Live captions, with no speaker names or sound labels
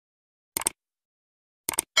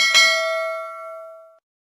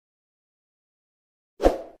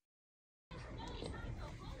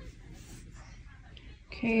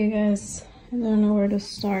Okay guys, I don't know where to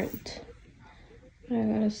start. I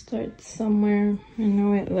gotta start somewhere. I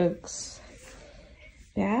know it looks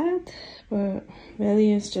bad, but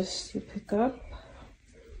really it's just you pick up.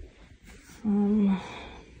 That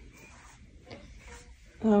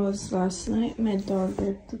was last night. My dog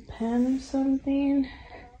ripped the pan or something.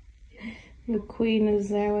 The queen is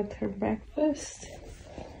there with her breakfast.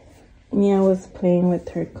 Mia was playing with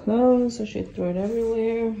her clothes, so she threw it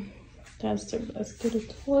everywhere. That's their basket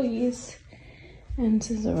of toys. And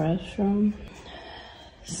this is the restroom.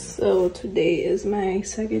 So today is my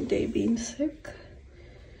second day being sick.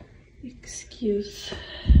 Excuse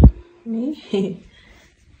me.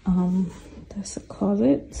 That's a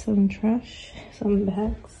closet, some trash, some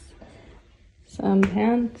bags, some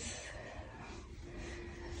pants.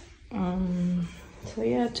 So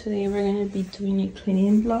yeah, today we're gonna be doing a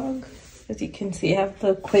cleaning vlog. As you can see, I have the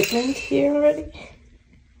equipment here already.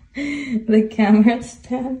 The camera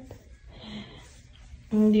stand.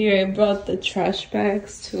 And here I brought the trash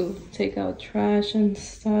bags to take out trash and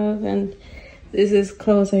stuff. And this is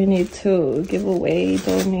clothes I need to give away,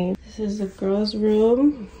 donate. This is the girls'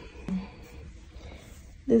 room.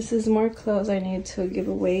 This is more clothes I need to give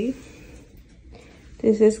away.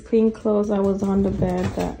 This is clean clothes that was on the bed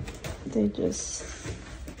that they just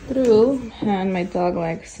threw. And my dog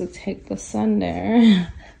likes to take the sun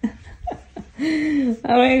there. Oh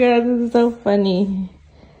my god, this is so funny.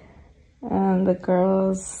 And the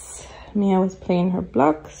girls, Mia was playing her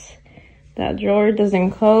blocks. That drawer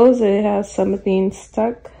doesn't close. It has something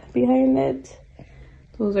stuck behind it.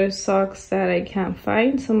 Those are socks that I can't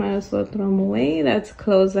find, so might as well throw them away. That's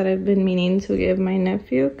clothes that I've been meaning to give my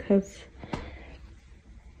nephew, because,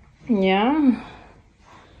 yeah.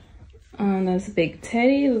 And that's big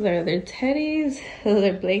teddy. Those are their teddies. Those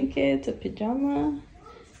are blankets, a pajama.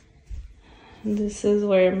 This is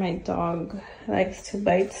where my dog likes to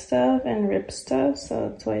bite stuff and rip stuff, so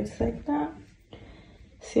that's why it's like that.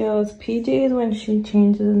 See all those PJs when she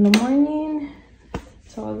changes in the morning.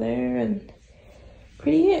 It's all there and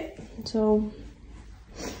pretty it. So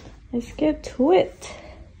let's get to it.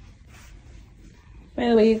 By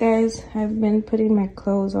the way, you guys, I've been putting my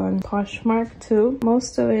clothes on Poshmark too.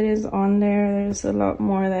 Most of it is on there. There's a lot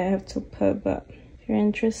more that I have to put, but if you're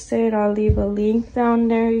interested, I'll leave a link down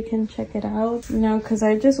there. You can check it out. You know, because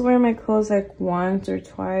I just wear my clothes like once or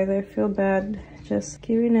twice. I feel bad just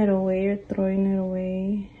giving it away or throwing it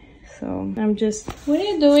away. So I'm just... What are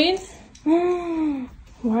you doing?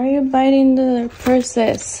 Why are you biting the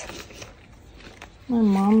purses? My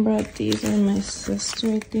mom brought these, and my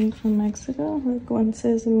sister, I think, from Mexico. Like, one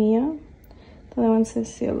says Mia, the other one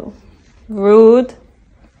says Cielo. Rude.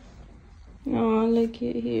 Oh, look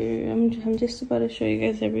at here. I'm just about to show you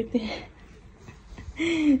guys everything.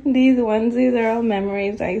 These onesies are all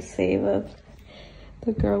memories I save of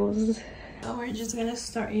the girls. So we're just gonna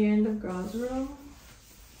start here in the girls' room.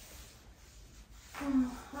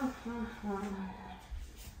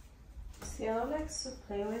 Cielo likes to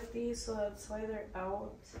play with these, so that's why they're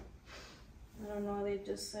out. I don't know, they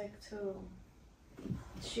just like to...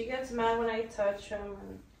 She gets mad when I touch them,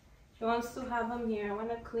 and she wants to have them here. I want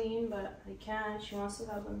to clean, but I can't. She wants to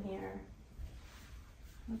have them here.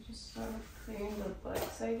 I'll just start clearing the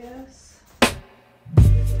butts, I guess.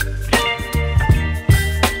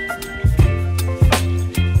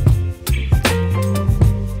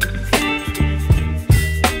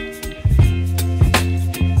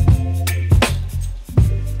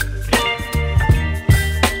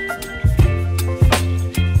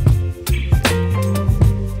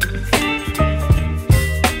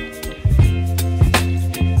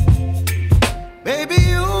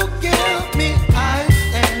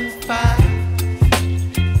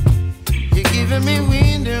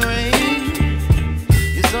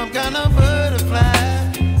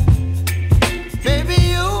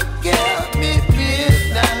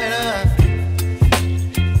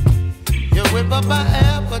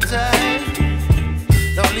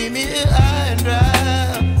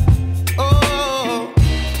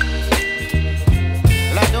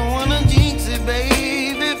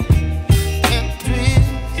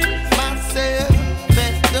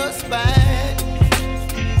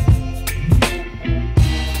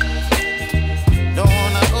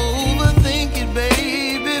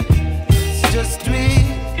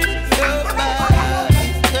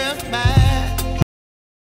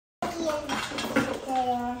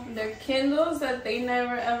 They're Kindles that they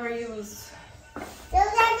never ever use. Those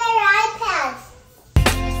are their iPads.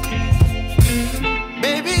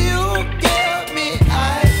 Baby, you give me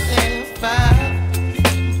ice and fire.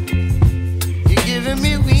 You're giving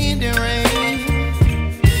me wind and rain.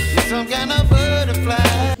 You're some kind of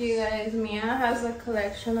butterfly. You guys, Mia has a collection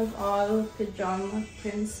collection of all pajama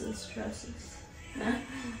princess dresses.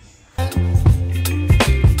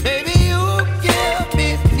 Baby, you give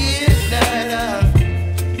me midnight.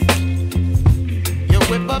 You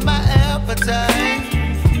whip up my appetite.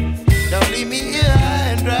 Don't leave me here high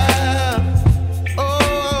and dry.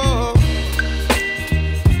 Oh,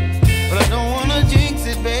 but I don't wanna jinx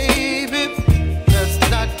it, baby. Let's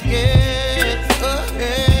not get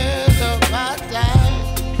ahead of my time.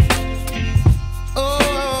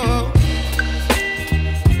 Oh,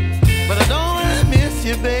 but I don't wanna miss you.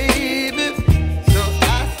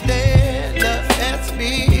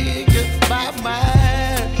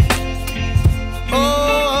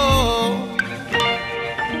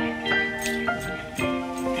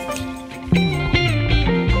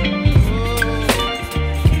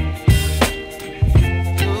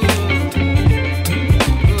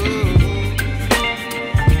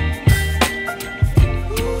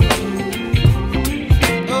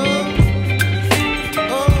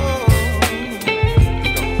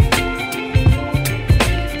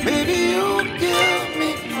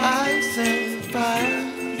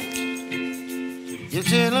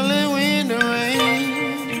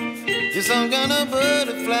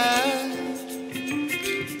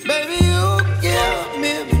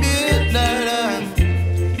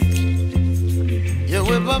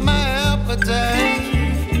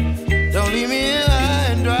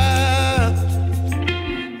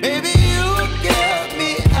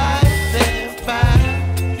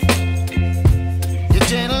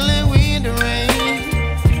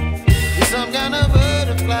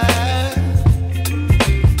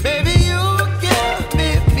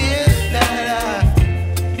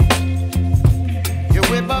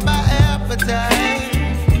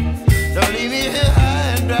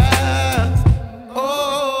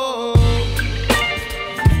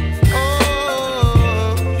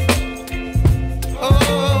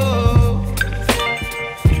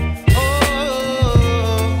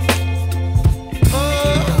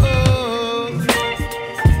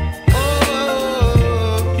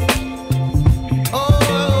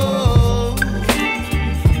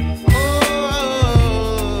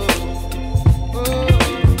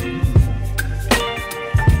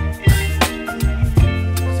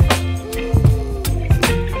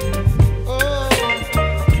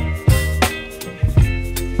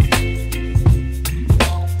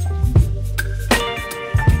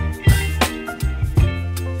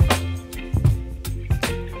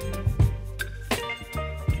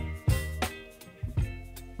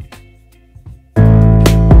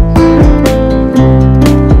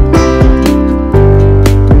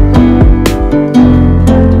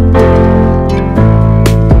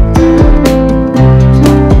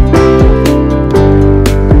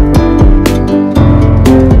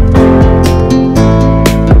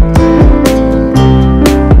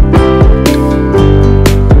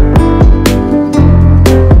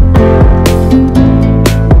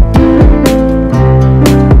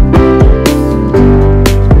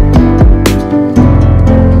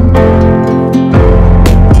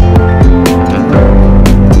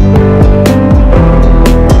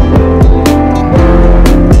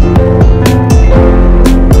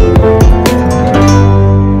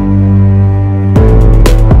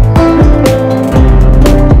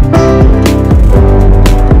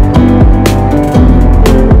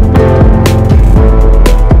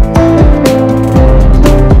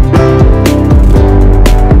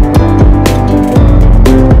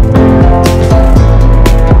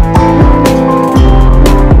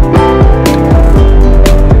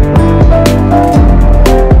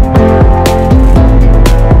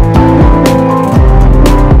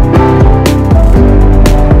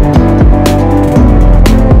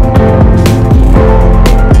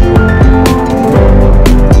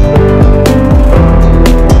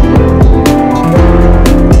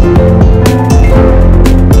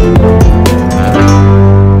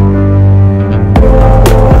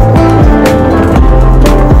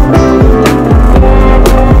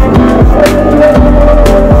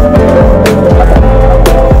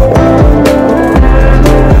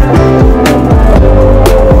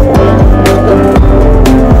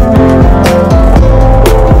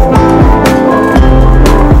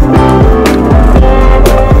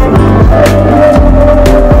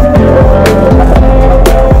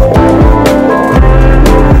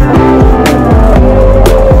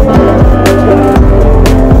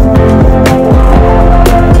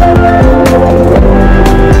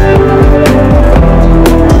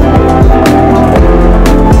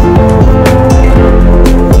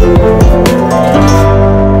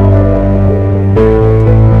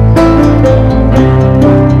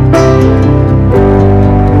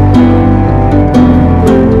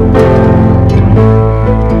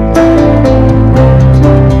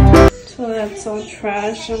 It's all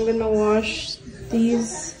trash. I'm gonna wash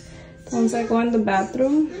these, the ones that go in the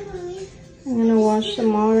bathroom. I'm gonna wash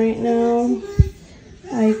them all right now.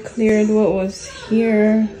 I cleared what was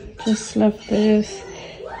here, just left this.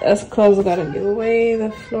 That's clothes gotta give away.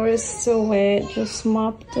 The floor is still wet, just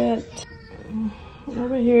mopped it.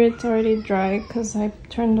 Over here it's already dry because I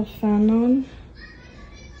turned the fan on.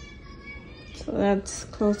 So that's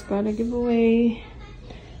clothes gotta give away.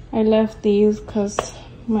 I left these because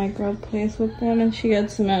my girl plays with them and she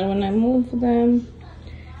gets mad when I move them.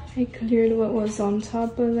 I cleared what was on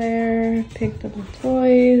top of there, picked up the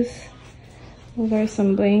toys. Those are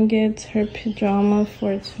some blankets, her pajama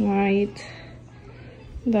for tonight.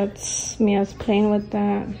 That's me, I was playing with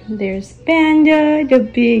that. There's Panda, the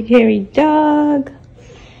big hairy dog.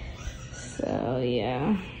 So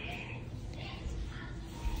yeah.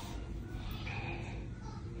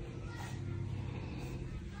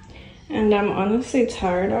 And I'm honestly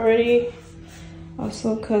tired already.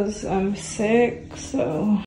 Also because I'm sick, so